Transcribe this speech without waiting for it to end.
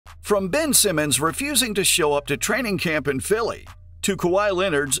From Ben Simmons refusing to show up to training camp in Philly, to Kawhi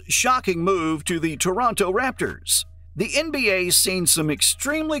Leonard's shocking move to the Toronto Raptors, the NBA's seen some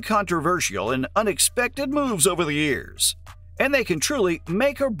extremely controversial and unexpected moves over the years, and they can truly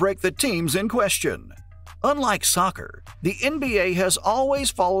make or break the teams in question. Unlike soccer, the NBA has always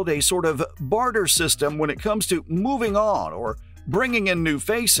followed a sort of barter system when it comes to moving on or bringing in new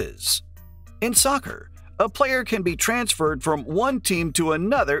faces. In soccer, a player can be transferred from one team to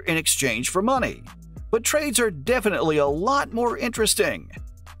another in exchange for money, but trades are definitely a lot more interesting.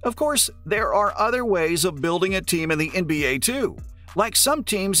 Of course, there are other ways of building a team in the NBA too, like some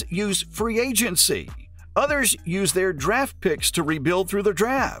teams use free agency, others use their draft picks to rebuild through the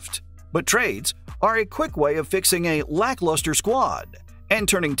draft. But trades are a quick way of fixing a lackluster squad and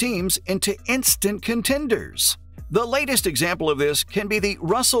turning teams into instant contenders. The latest example of this can be the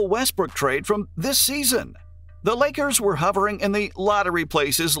Russell Westbrook trade from this season. The Lakers were hovering in the lottery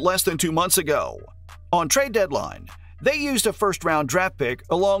places less than 2 months ago. On trade deadline, they used a first-round draft pick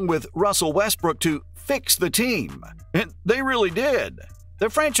along with Russell Westbrook to fix the team. And they really did. The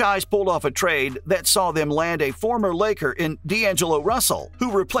franchise pulled off a trade that saw them land a former Laker in D'Angelo Russell,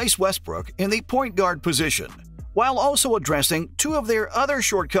 who replaced Westbrook in the point guard position, while also addressing two of their other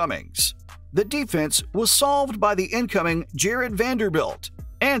shortcomings. The defense was solved by the incoming Jared Vanderbilt,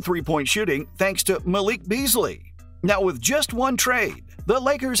 and three-point shooting thanks to Malik Beasley. Now, with just one trade, the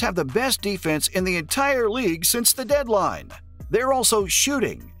Lakers have the best defense in the entire league since the deadline. They're also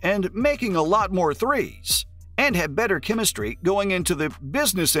shooting and making a lot more threes, and have better chemistry going into the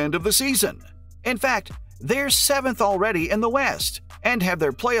business end of the season. In fact, they're 7th already in the West and have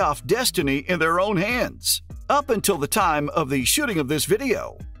their playoff destiny in their own hands, up until the time of the shooting of this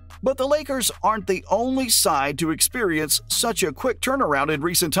video. But the Lakers aren't the only side to experience such a quick turnaround in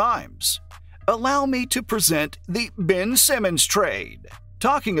recent times. Allow me to present the Ben Simmons trade.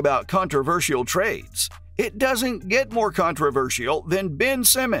 Talking about controversial trades, it doesn't get more controversial than Ben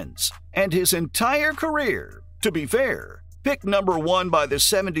Simmons and his entire career. To be fair, picked number 1 by the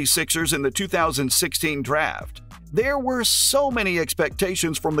 76ers in the 2016 draft, there were so many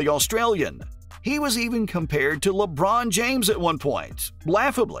expectations from the Australian. He was even compared to LeBron James at one point,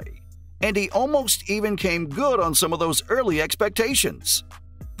 laughably, and he almost even came good on some of those early expectations.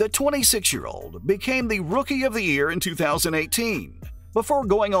 The 26-year-old became the Rookie of the Year in 2018, before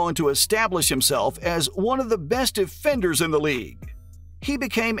going on to establish himself as one of the best defenders in the league. He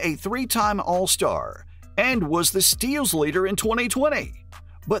became a 3-time All-Star and was the steals leader in 2020.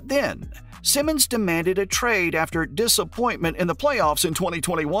 But then, Simmons demanded a trade after disappointment in the playoffs in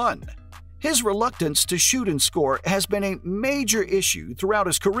 2021. His reluctance to shoot and score has been a major issue throughout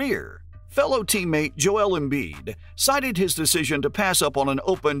his career. Fellow teammate Joel Embiid cited his decision to pass up on an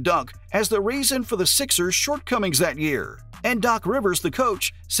open dunk as the reason for the Sixers' shortcomings that year. And Doc Rivers, the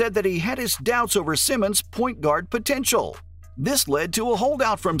coach, said that he had his doubts over Simmons' point guard potential. This led to a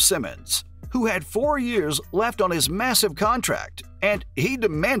holdout from Simmons, who had 4 years left on his massive contract, and he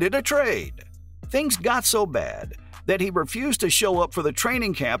demanded a trade. Things got so bad that he refused to show up for the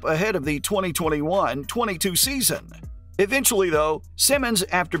training camp ahead of the 2021-22 season. Eventually, though, Simmons,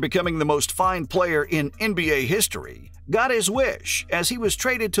 after becoming the most fined player in NBA history, got his wish as he was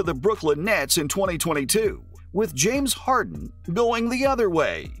traded to the Brooklyn Nets in 2022, with James Harden going the other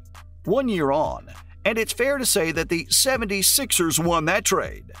way. 1 year on, and it's fair to say that the 76ers won that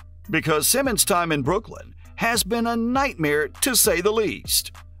trade, because Simmons' time in Brooklyn has been a nightmare to say the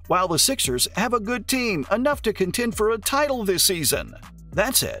least, while the Sixers have a good team enough to contend for a title this season.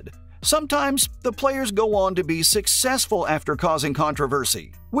 That said, sometimes the players go on to be successful after causing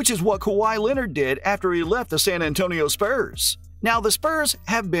controversy, which is what Kawhi Leonard did after he left the San Antonio Spurs. Now, the Spurs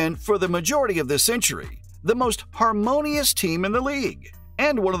have been, for the majority of this century, the most harmonious team in the league,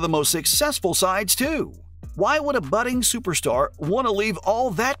 and one of the most successful sides too. Why would a budding superstar want to leave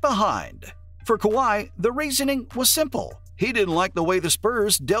all that behind? For Kawhi, the reasoning was simple. He didn't like the way the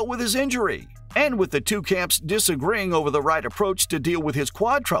Spurs dealt with his injury, and with the two camps disagreeing over the right approach to deal with his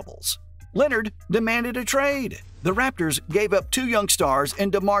quad troubles, Leonard demanded a trade. The Raptors gave up 2 young stars in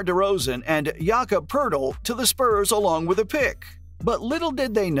DeMar DeRozan and Jakob Poeltl to the Spurs along with a pick. But little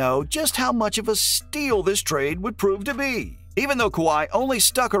did they know just how much of a steal this trade would prove to be. Even though Kawhi only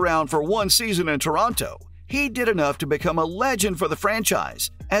stuck around for 1 season in Toronto, he did enough to become a legend for the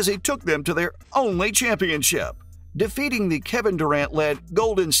franchise as he took them to their only championship, defeating the Kevin Durant-led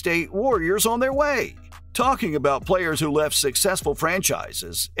Golden State Warriors on their way. Talking about players who left successful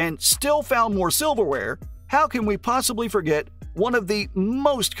franchises and still found more silverware, how can we possibly forget one of the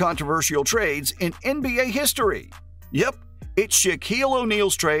most controversial trades in NBA history? Yep, it's Shaquille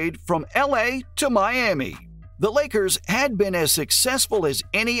O'Neal's trade from LA to Miami. The Lakers had been as successful as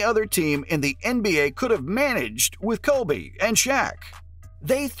any other team in the NBA could have managed with Kobe and Shaq.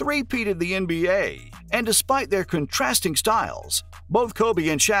 They three-peated the NBA, and despite their contrasting styles, both Kobe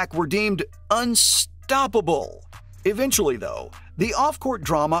and Shaq were deemed unstoppable. Eventually, though, the off-court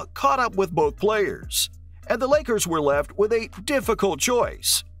drama caught up with both players, and the Lakers were left with a difficult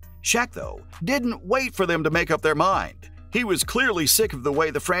choice. Shaq, though, didn't wait for them to make up their mind. He was clearly sick of the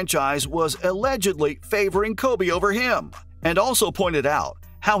way the franchise was allegedly favoring Kobe over him, and also pointed out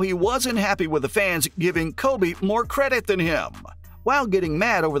how he wasn't happy with the fans giving Kobe more credit than him, while getting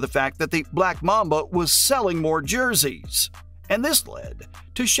mad over the fact that the Black Mamba was selling more jerseys. And this led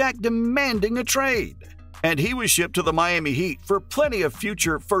to Shaq demanding a trade, and he was shipped to the Miami Heat for plenty of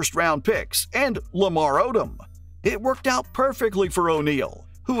future first-round picks and Lamar Odom. It worked out perfectly for O'Neal,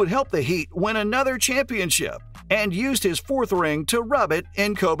 who would help the Heat win another championship, and used his fourth ring to rub it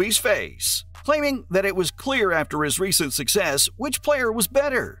in Kobe's face, claiming that it was clear after his recent success which player was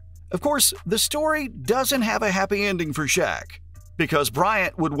better. Of course, the story doesn't have a happy ending for Shaq, because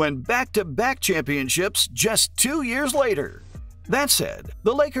Bryant would win back-to-back championships just 2 years later. That said,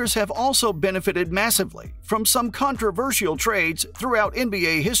 the Lakers have also benefited massively from some controversial trades throughout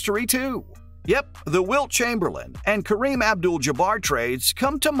NBA history too. Yep, the Wilt Chamberlain and Kareem Abdul-Jabbar trades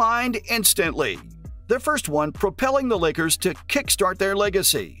come to mind instantly. The first one propelling the Lakers to kickstart their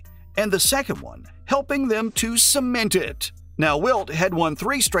legacy, and the second one helping them to cement it. Now, Wilt had won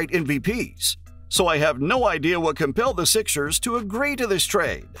 3 straight MVPs, so I have no idea what compelled the Sixers to agree to this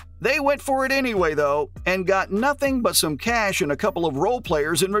trade. They went for it anyway, though, and got nothing but some cash and a couple of role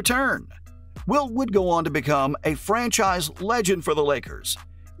players in return. Wilt would go on to become a franchise legend for the Lakers,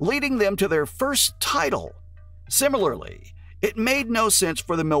 leading them to their first title. Similarly, it made no sense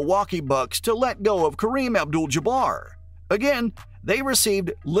for the Milwaukee Bucks to let go of Kareem Abdul-Jabbar. Again, they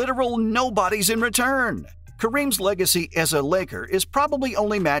received literal nobodies in return. Kareem's legacy as a Laker is probably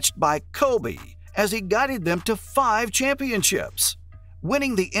only matched by Kobe, as he guided them to 5 championships,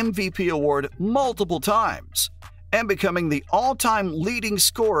 winning the MVP award multiple times, and becoming the all-time leading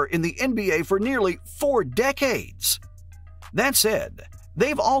scorer in the NBA for nearly 4 decades. That said,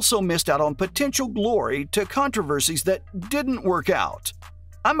 they've also missed out on potential glory to controversies that didn't work out.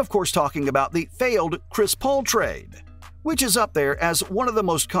 I'm of course talking about the failed Chris Paul trade, which is up there as one of the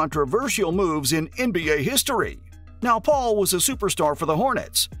most controversial moves in NBA history. Now, Paul was a superstar for the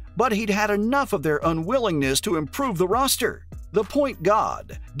Hornets, but he'd had enough of their unwillingness to improve the roster. The point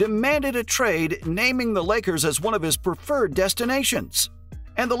god demanded a trade, naming the Lakers as one of his preferred destinations.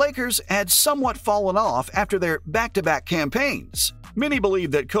 And the Lakers had somewhat fallen off after their back-to-back campaigns. Many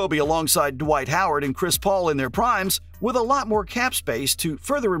believe that Kobe alongside Dwight Howard and Chris Paul in their primes, with a lot more cap space to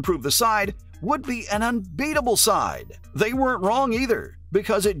further improve the side, would be an unbeatable side. They weren't wrong either,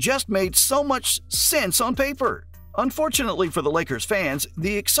 because it just made so much sense on paper. Unfortunately for the Lakers fans,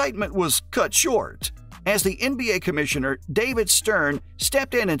 the excitement was cut short, as the NBA commissioner David Stern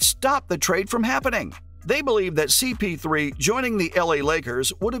stepped in and stopped the trade from happening. They believed that CP3 joining the LA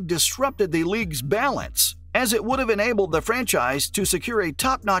Lakers would have disrupted the league's balance, as it would have enabled the franchise to secure a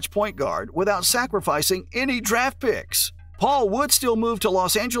top-notch point guard without sacrificing any draft picks. Paul would still move to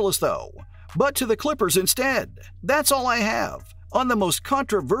Los Angeles though, but to the Clippers instead. That's all I have on the most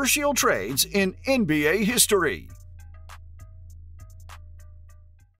controversial trades in NBA history.